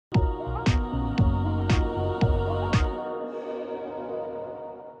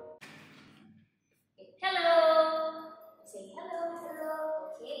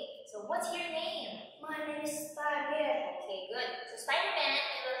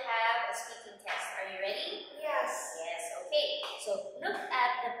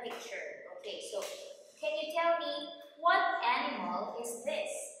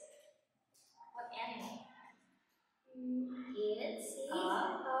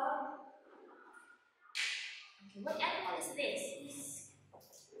this?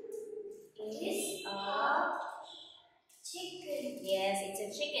 Is a chicken. Yes, it's a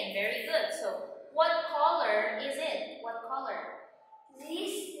chicken. Very good. So, what color is it? What color?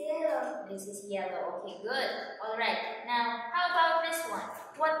 This yellow. This is yellow. Okay, good. All right. Now, how about this one?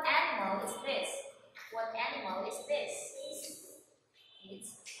 What animal is this? What animal is this?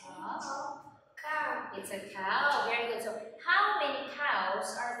 It's a Cow. It's a cow. Very good. So, how many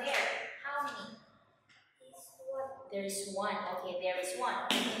cows are there? How many? There is one. Okay, there is one.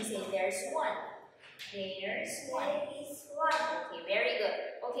 You say there's one. There's one. There is one. Okay, very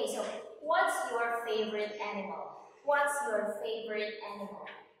good. Okay, so what's your favorite animal? What's your favorite animal?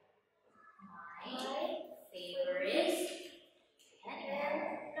 My favorite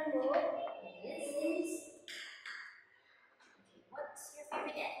animal is. Okay, what's your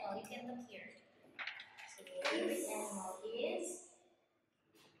favorite animal? You can look here. So your favorite animal is.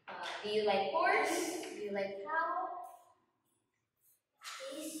 Do you like horse? Do you like cow?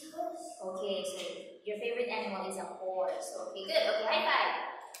 Okay, so your favorite animal is a horse. Okay, good. Okay, high five.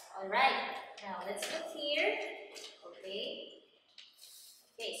 Alright, now let's look here. Okay.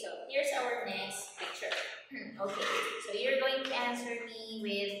 Okay, so here's our next picture. Okay, so you're going to answer me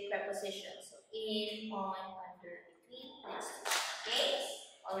with prepositions. So in, on, under, between, next to. Okay?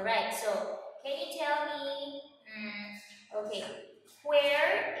 Alright, so can you tell me, okay,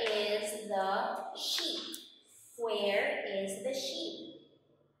 where is the sheep? Where is the sheep?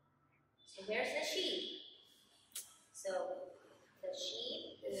 So where's the sheep? So the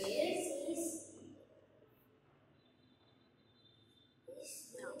sheep is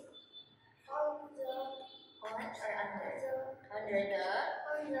on the or under the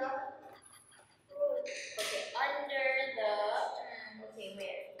road. okay, under the okay,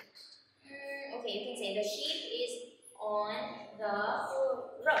 where? Okay, you can say the sheep is on the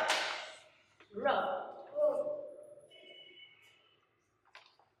road.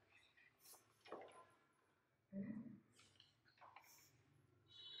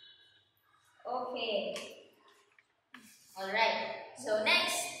 Okay. Alright. So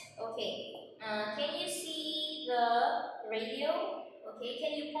next, okay. Can you see the radio? Okay,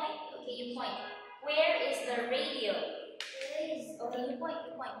 can you point? Okay, you point. Where is the radio? Okay, you point.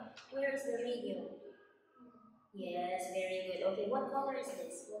 Where is the radio? Yes, very good. Okay, what color is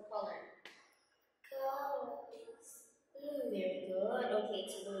this? What color? Color is blue. Very good. Okay,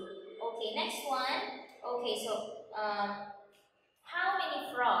 it's blue. Okay, next one. Okay, so how many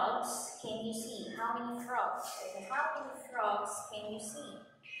frogs can you see? How many frogs? Okay, how many frogs can you see?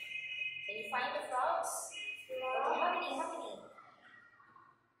 Can you find the frogs? Okay, how many?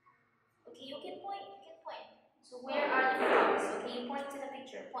 Okay, you can point. So where are the frogs? Okay, you point to the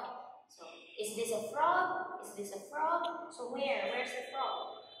picture. Point. So is this a frog? So where's the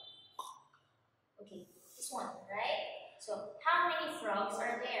frog? Okay, this one, right? So how many frogs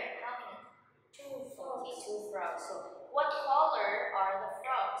are there? How many? 2 frogs. Okay, 2 frogs. So what color are the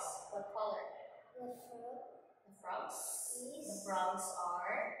frogs? What color? The frogs. is The frogs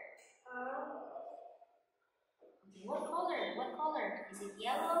are. Okay, what color? Is it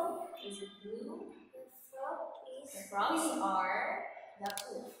yellow? Is it blue? The frogs are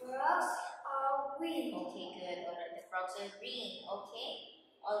green. Okay, good. Alright, the frogs are green. Okay.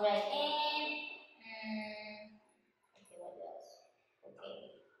 Alright, and okay, what else?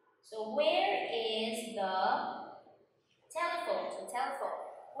 Okay. So where is the telephone?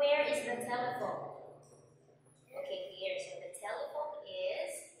 Where is the telephone? Okay, here. So the telephone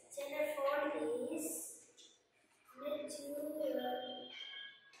is near to the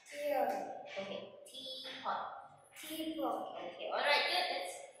tail. okay, teapot. Okay, alright, good.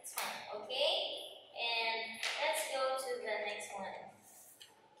 That's fine. Okay, and let's go to the next one.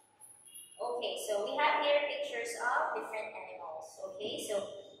 Okay, so we have here pictures of different animals. Okay, so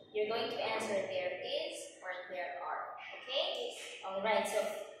you're going to answer there is or there are. Okay, alright. So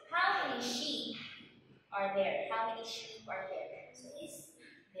how many sheep are there? So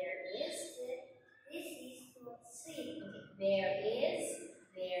there is. This is one sheep. Okay, there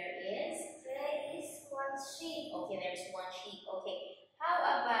is one sheep. Okay, there's one sheep. Okay. How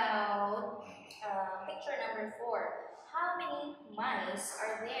about picture number 4? How many mice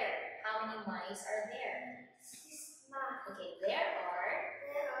are there? 6 mice. Okay, there are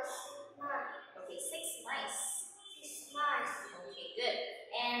 6 mice. okay, 6 mice. 6 mice. Okay, good.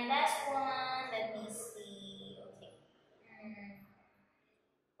 And last one, let me see. Okay.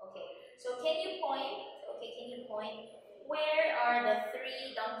 Okay. So can you point? Where are the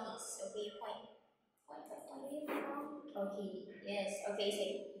 3 donkeys? Okay, you point. Okay, yes. Okay, say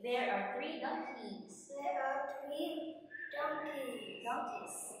there are 3 donkeys. There are 3 donkeys.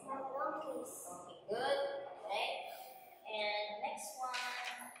 Donkeys. Donkeys. Okay, good. Right.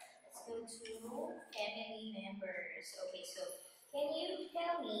 letters. Okay, so can you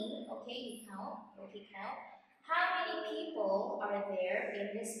tell me, okay, you count, okay, count. How many people are there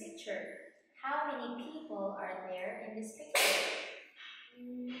in this picture? How many people are there in this picture?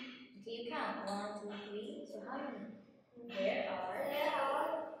 Okay, you count. 1, 2, 3. So how many? There are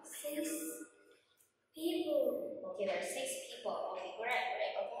 6 people. Okay, there are 6 people. Okay, correct. Okay,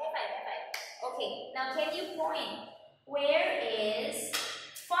 high five, high five. Okay, now can you point? Where is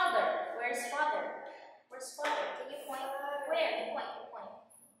father? Where's father? Where's father? Can you point? Where? You point. Point.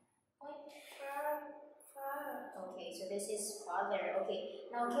 Okay, so this is father. Okay,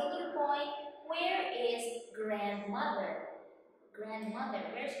 now can you point? Where is grandmother? Grandmother.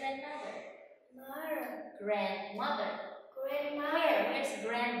 Where's grandmother? Grandmother. Where's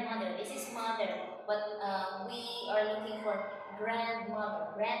grandmother? This is mother, but we are looking for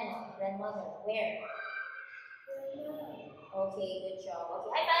grandmother. Grandmother. Where? Okay, good job.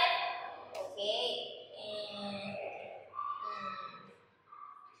 Okay, high five. Okay, and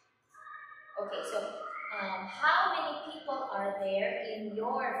okay. So, how many people are there in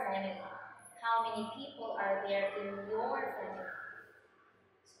your family? How many people are there in your family?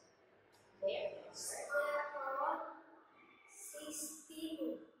 Where? There are 6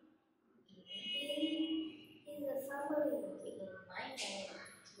 people in the family. Okay, in my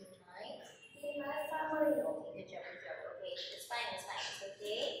family. In my family. Okay, good job. Okay, it's fine. It's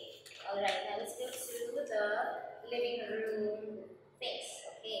okay. Alright, now let's go to the living room things.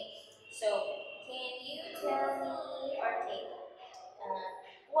 Okay, so can you tell me or take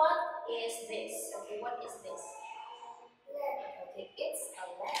what is this? Okay, what is this? Lamp. Okay, it's a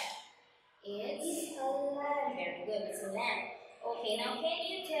lamp. It's a lamp. Very good, it's a lamp. Okay, now can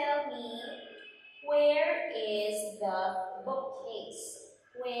you tell me where is the bookcase?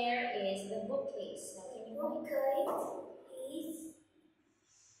 Where is the bookcase? Now can you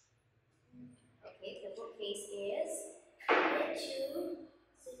Okay, the bookcase is next to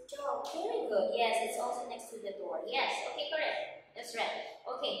the door. very good. Yes, it's also next to the door. Yes, okay, correct. That's right.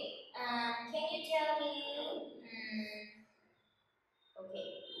 Okay, can you tell me? Okay,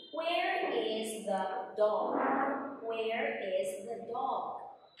 where is the dog? Where is the dog?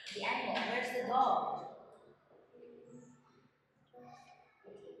 The animal. Where's the dog?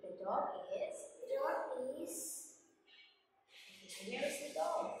 Okay, the dog is. The dog is. Okay, where is the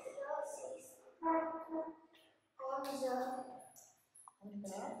dog? The dog is on the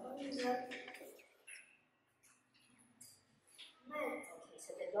mat. Okay, so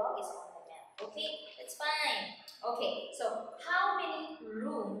the dog is on the mat. Okay, that's fine. Okay, so how many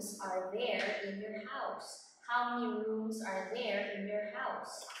rooms are there in your house? How many rooms are there in your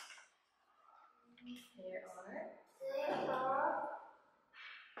house? There are.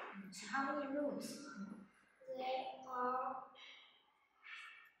 So how many rooms?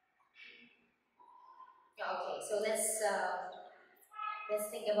 Okay, so let's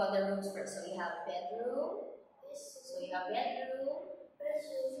think about the rooms first. So you have bedroom. So you have bedroom,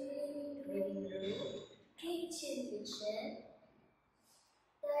 living room, kitchen,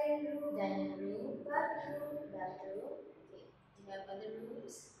 dining room, bathroom. Okay, do you have other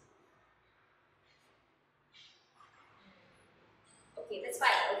rooms? Okay, that's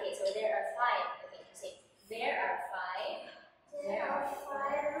fine. Okay, so there are 5. Okay, you say there are 5. There are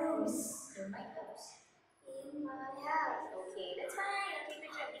 5 rooms in my house. in my house. Okay, that's fine. Okay,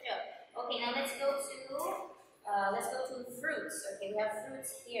 good job. Okay, now let's go to fruits. Okay, we have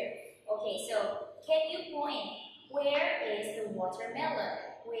fruits here. Okay, so can you point? Where is the watermelon?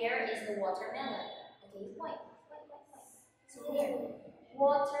 Where is the watermelon? Okay, you point. So here,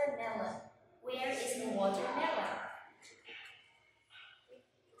 watermelon. Where is the watermelon?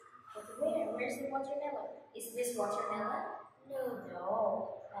 Okay, where's the watermelon? Is this watermelon?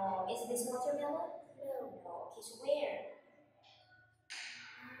 No. Is this watermelon? No. Okay, so where?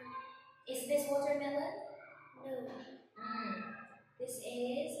 Is this watermelon? No. This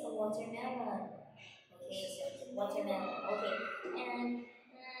is a watermelon. Okay, so watermelon. Okay, and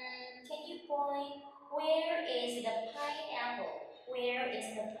can you point? Where is the pineapple? Where is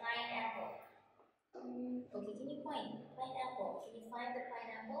the pineapple? Okay, can you point? Pineapple. Can you find the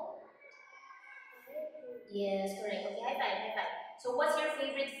pineapple? Yes, correct. Okay, high five. So what's your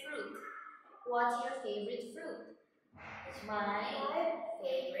favorite fruit? What's your favorite fruit? My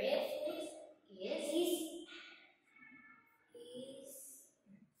favorite is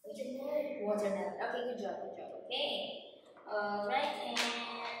watermelon. Okay, good job. Okay. Alright, and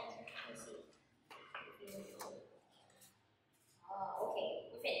let's see. Okay,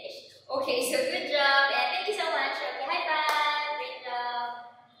 we finished. Okay, so good job and thank you so much. Okay, high five. Great job.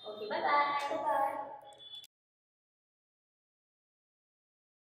 Okay, bye bye.